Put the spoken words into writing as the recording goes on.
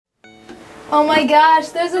Oh my gosh,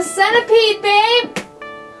 there's a centipede, babe!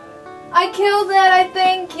 I killed it, I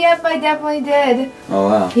think. Yep, I definitely did. Oh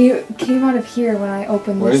wow. He came out of here when I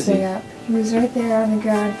opened this thing up. He was right there on the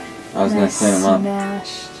ground. I was gonna clean him up.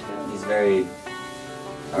 Smashed. He's very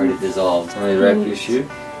already dissolved. Want me to wrap your shoe?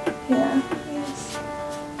 Yeah. Yes.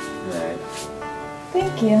 Alright.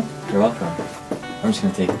 Thank you. You're welcome. I'm just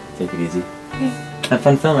gonna take it easy. Okay. Have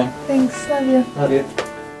fun filming. Thanks. Love you. Love you.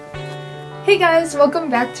 Hey guys, welcome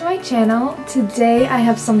back to my channel. Today I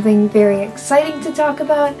have something very exciting to talk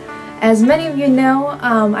about. As many of you know,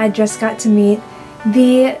 I just got to meet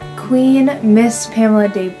the Queen, Miss Pamela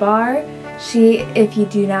Des Barres. She, if you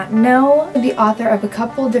do not know, the author of a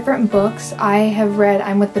couple different books. I have read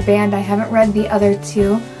I'm With the Band. I haven't read the other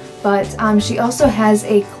two, but she also has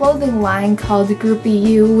a clothing line called Groupie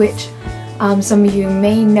U, which some of you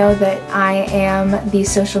may know that I am the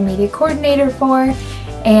social media coordinator for.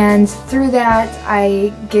 And through that,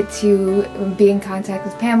 I get to be in contact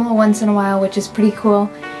with Pamela once in a while, which is pretty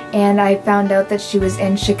cool. And I found out that she was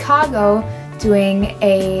in Chicago doing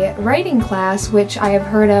a writing class, which I have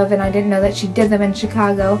heard of, and I didn't know that she did them in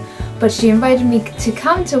Chicago, but she invited me to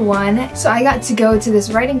come to one. So I got to go to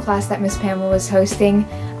this writing class that Miss Pamela was hosting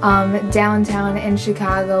downtown in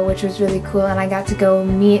Chicago, which was really cool. And I got to go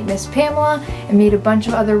meet Miss Pamela and meet a bunch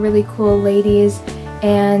of other really cool ladies.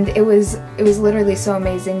 And it was literally so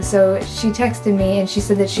amazing. So she texted me and she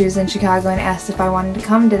said that she was in Chicago and asked if I wanted to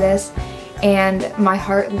come to this, and my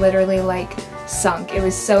heart literally like sunk. It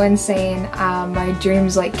was so insane. My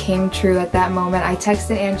dreams like came true at that moment. I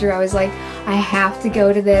texted Andrew, I was like, I have to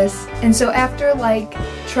go to this. And so after like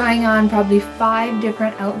trying on probably 5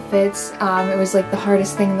 different outfits, it was like the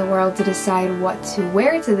hardest thing in the world to decide what to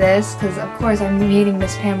wear to this, because of course I'm meeting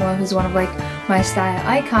Miss Pamela, who's one of like my style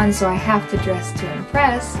icons, so I have to dress to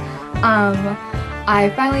impress.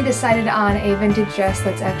 I finally decided on a vintage dress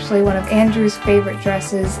that's actually one of Andrew's favorite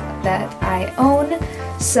dresses that I own.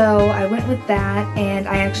 So I went with that, and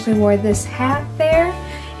I actually wore this hat there.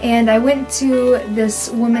 And I went to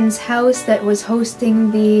this woman's house that was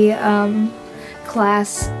hosting the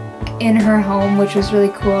class in her home, which was really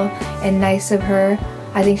cool and nice of her.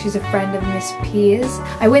 I think she's a friend of Miss P's.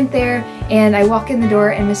 I went there and I walk in the door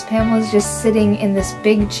and Miss Pamela's just sitting in this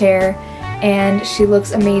big chair, and she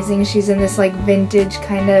looks amazing. She's in this like vintage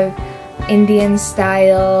kind of Indian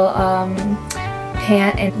style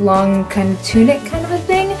pant and long kind of tunic kind of a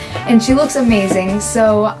thing, and she looks amazing.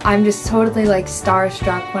 So I'm just totally like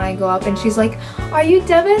starstruck when I go up and she's like, "Are you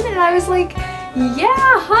Devin?" And I was like, "Yeah,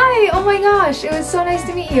 hi, oh my gosh, it was so nice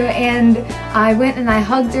to meet you." And I went and I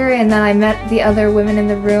hugged her, and then I met the other women in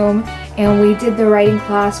the room and we did the writing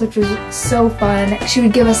class, which was so fun. She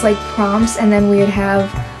would give us like prompts, and then we would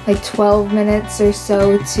have like 12 minutes or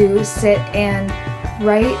so to sit and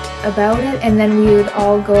write about it, and then we would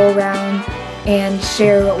all go around and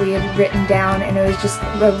share what we had written down, and it was just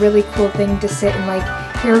a really cool thing to sit and like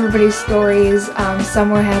hear everybody's stories.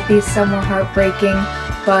 Some were happy, some were heartbreaking,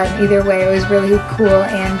 but either way it was really cool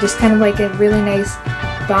and just kind of like a really nice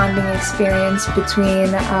bonding experience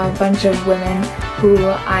between a bunch of women who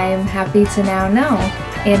I'm happy to now know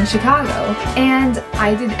in Chicago. And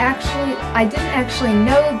I didn't actually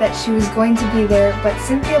know that she was going to be there, but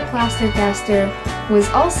Cynthia Plastercaster was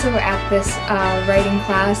also at this writing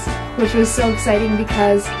class, which was so exciting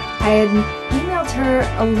because I had emailed her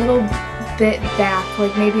a little bit back,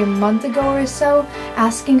 like maybe a month ago or so,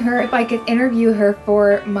 asking her if I could interview her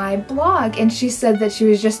for my blog, and she said that she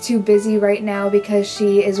was just too busy right now because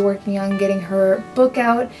she is working on getting her book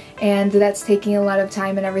out, and that's taking a lot of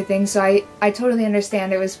time and everything. So I totally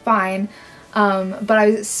understand, it was fine, but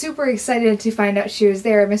I was super excited to find out she was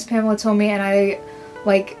there. Miss Pamela told me, and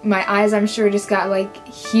like my eyes, I'm sure, just got like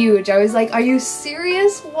huge. I was like, "Are you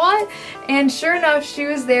serious? What?" And sure enough, she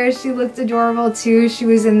was there. She looked adorable too. She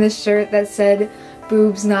was in this shirt that said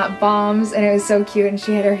 "Boobs Not Bombs," and it was so cute, and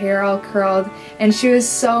she had her hair all curled, and she was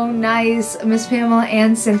so nice. Miss Pamela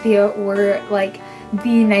and Cynthia were like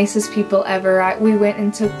the nicest people ever. We went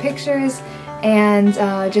and took pictures and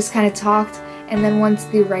just kind of talked, and then once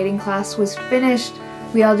the writing class was finished,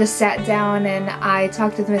 we all just sat down and I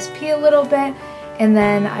talked with Miss P a little bit. And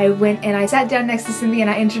then I went and I sat down next to Cindy and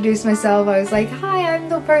I introduced myself. I was like, "Hi, I'm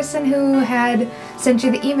the person who had sent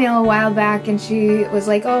you the email a while back." And she was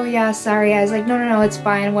like, "Oh yeah, sorry." I was like, no, it's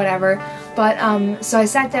fine, whatever. But so I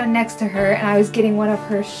sat down next to her and I was getting one of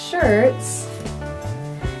her shirts.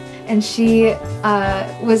 And she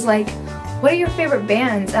was like, "What are your favorite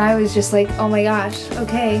bands?" And I was just like, "Oh my gosh,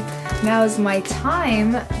 okay, now is my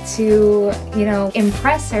time to, you know,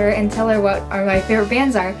 impress her and tell her what my favorite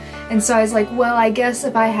bands are." And so I was like, "Well, I guess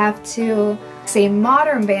if I have to say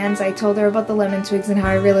modern bands, I told her about the Lemon Twigs and how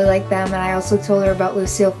I really like them, and I also told her about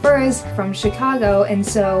Lucille Furs from Chicago, and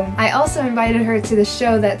so I also invited her to the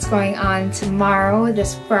show that's going on tomorrow,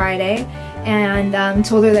 this Friday, and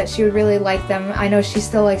told her that she would really like them. I know she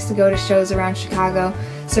still likes to go to shows around Chicago,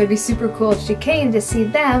 so it'd be super cool if she came to see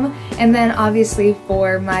them. And then obviously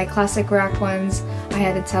for my classic rock ones, I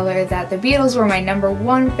had to tell her that the Beatles were my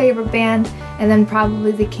 #1 favorite band, and then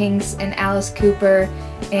probably the Kinks and Alice Cooper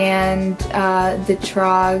and the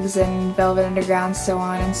Trogs and Velvet Underground, so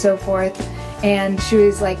on and so forth. And she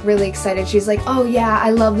was like really excited. She's like, oh yeah,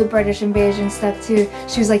 I love the British Invasion stuff too.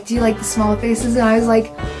 She was like, do you like the Small Faces? And I was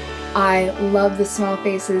like, I love the Small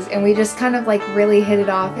Faces, and we just kind of like really hit it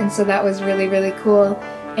off, and so that was really, really cool.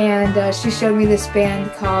 And she showed me this band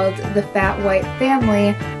called the Fat White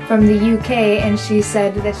Family from the UK, and she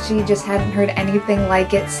said that she just hadn't heard anything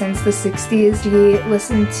like it since the 60s. She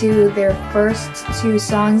listened to their first 2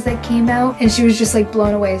 songs that came out, and she was just like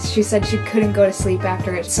blown away. She said she couldn't go to sleep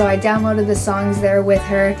after it. So I downloaded the songs there with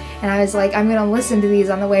her, and I was like, I'm gonna listen to these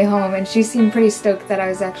on the way home, and she seemed pretty stoked that I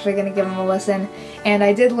was actually gonna give them a listen. And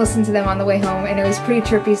I did listen to them on the way home, and it was pretty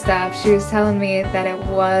trippy stuff. She was telling me that it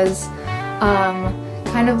was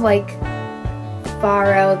kind of like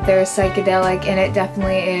far out there psychedelic, and it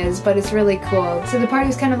definitely is, but it's really cool. So the party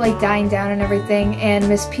was kind of like dying down and everything, and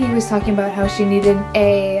Miss P was talking about how she needed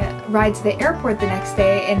a ride to the airport the next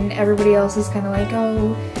day, and everybody else is kind of like,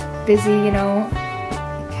 oh, busy, you know,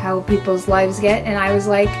 like how people's lives get. And I was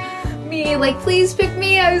like, me, like, please pick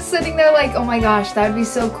me. I was sitting there like, oh my gosh, that would be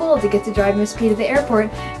so cool to get to drive Miss P to the airport.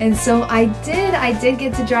 And so I did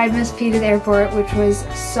get to drive Miss P to the airport, which was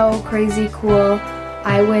so crazy cool.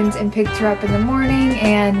 I went and picked her up in the morning,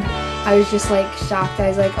 and I was just like shocked. I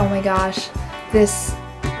was like, oh my gosh, this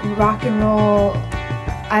rock and roll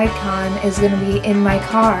icon is gonna be in my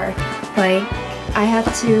car. Like, I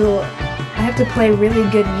have to play really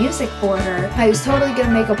good music for her. I was totally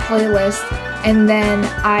gonna make a playlist, and then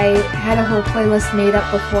I had a whole playlist made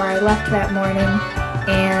up before I left that morning,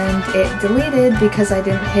 and it deleted because I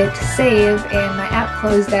didn't hit save and my app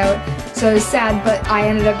closed out. So it was sad, but I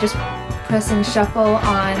ended up just pressing shuffle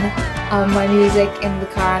on my music in the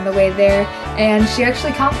car on the way there, and she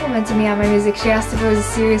actually complimented me on my music. She asked if it was a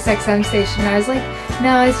Sirius XM station. I was like,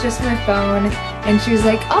 no, it's just my phone. And she was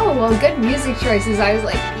like, oh, well, good music choices. I was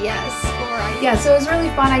like, yes. Yeah, so it was really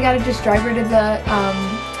fun. I got to just drive her to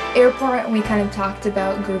the airport, and we kind of talked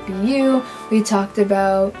about Groupie U. We talked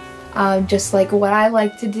about just like what I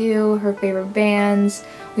like to do, her favorite bands.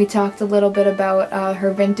 We talked a little bit about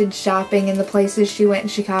her vintage shopping and the places she went in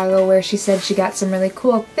Chicago where she said she got some really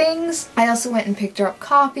cool things. I also went and picked her up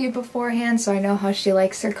coffee beforehand, so I know how she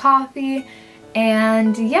likes her coffee.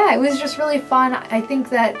 And yeah, it was just really fun. I think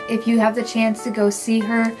that if you have the chance to go see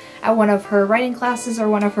her at one of her writing classes or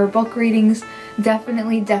one of her book readings,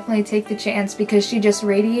 definitely take the chance, because she just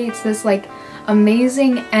radiates this like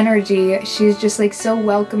amazing energy. She's just like so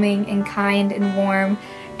welcoming and kind and warm,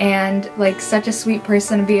 and like such a sweet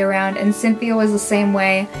person to be around. And Cynthia was the same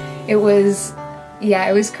way. It was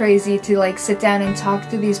crazy to like sit down and talk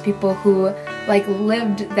to these people who like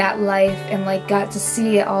lived that life and like got to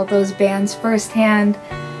see all those bands firsthand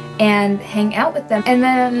and hang out with them. And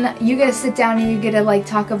then you get to sit down and you get to like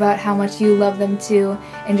talk about how much you love them too,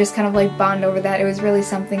 and just kind of like bond over that. It was really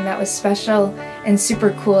something that was special and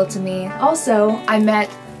super cool to me. Also, I met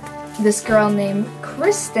this girl named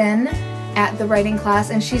Kristen at the writing class,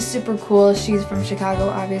 and she's super cool. She's from Chicago,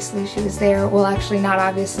 obviously. She was there. Well, actually not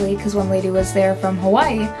obviously, because one lady was there from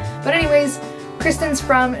Hawaii. But anyways, Kristen's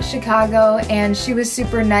from Chicago, and she was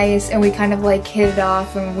super nice, and we kind of like hit it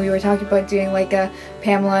off, and we were talking about doing like a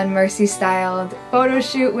Pamela and Mercy styled photo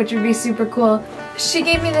shoot, which would be super cool. She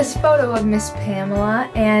gave me this photo of Miss Pamela,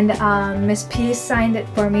 and Miss P signed it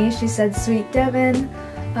for me. She said, "Sweet Devin,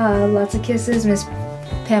 lots of kisses, Miss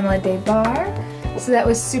Pamela Des Barres." So that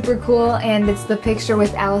was super cool, and it's the picture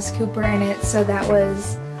with Alice Cooper in it, so that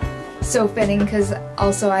was so fitting, because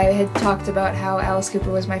also I had talked about how Alice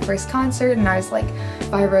Cooper was my first concert, and I was like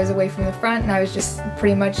 5 rows away from the front, and I was just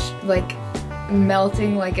pretty much like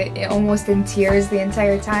melting, like almost in tears the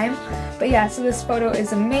entire time. But yeah, so this photo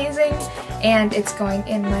is amazing, and it's going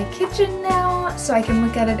in my kitchen now, so I can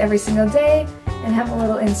look at it every single day and have a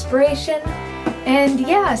little inspiration. And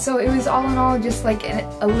yeah, so it was all in all just like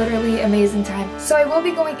a literally amazing time. So I will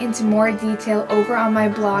be going into more detail over on my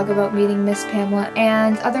blog about meeting Miss Pamela,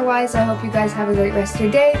 and otherwise I hope you guys have a great rest of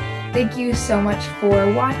your day. Thank you so much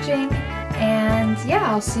for watching, and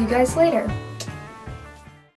yeah, I'll see you guys later.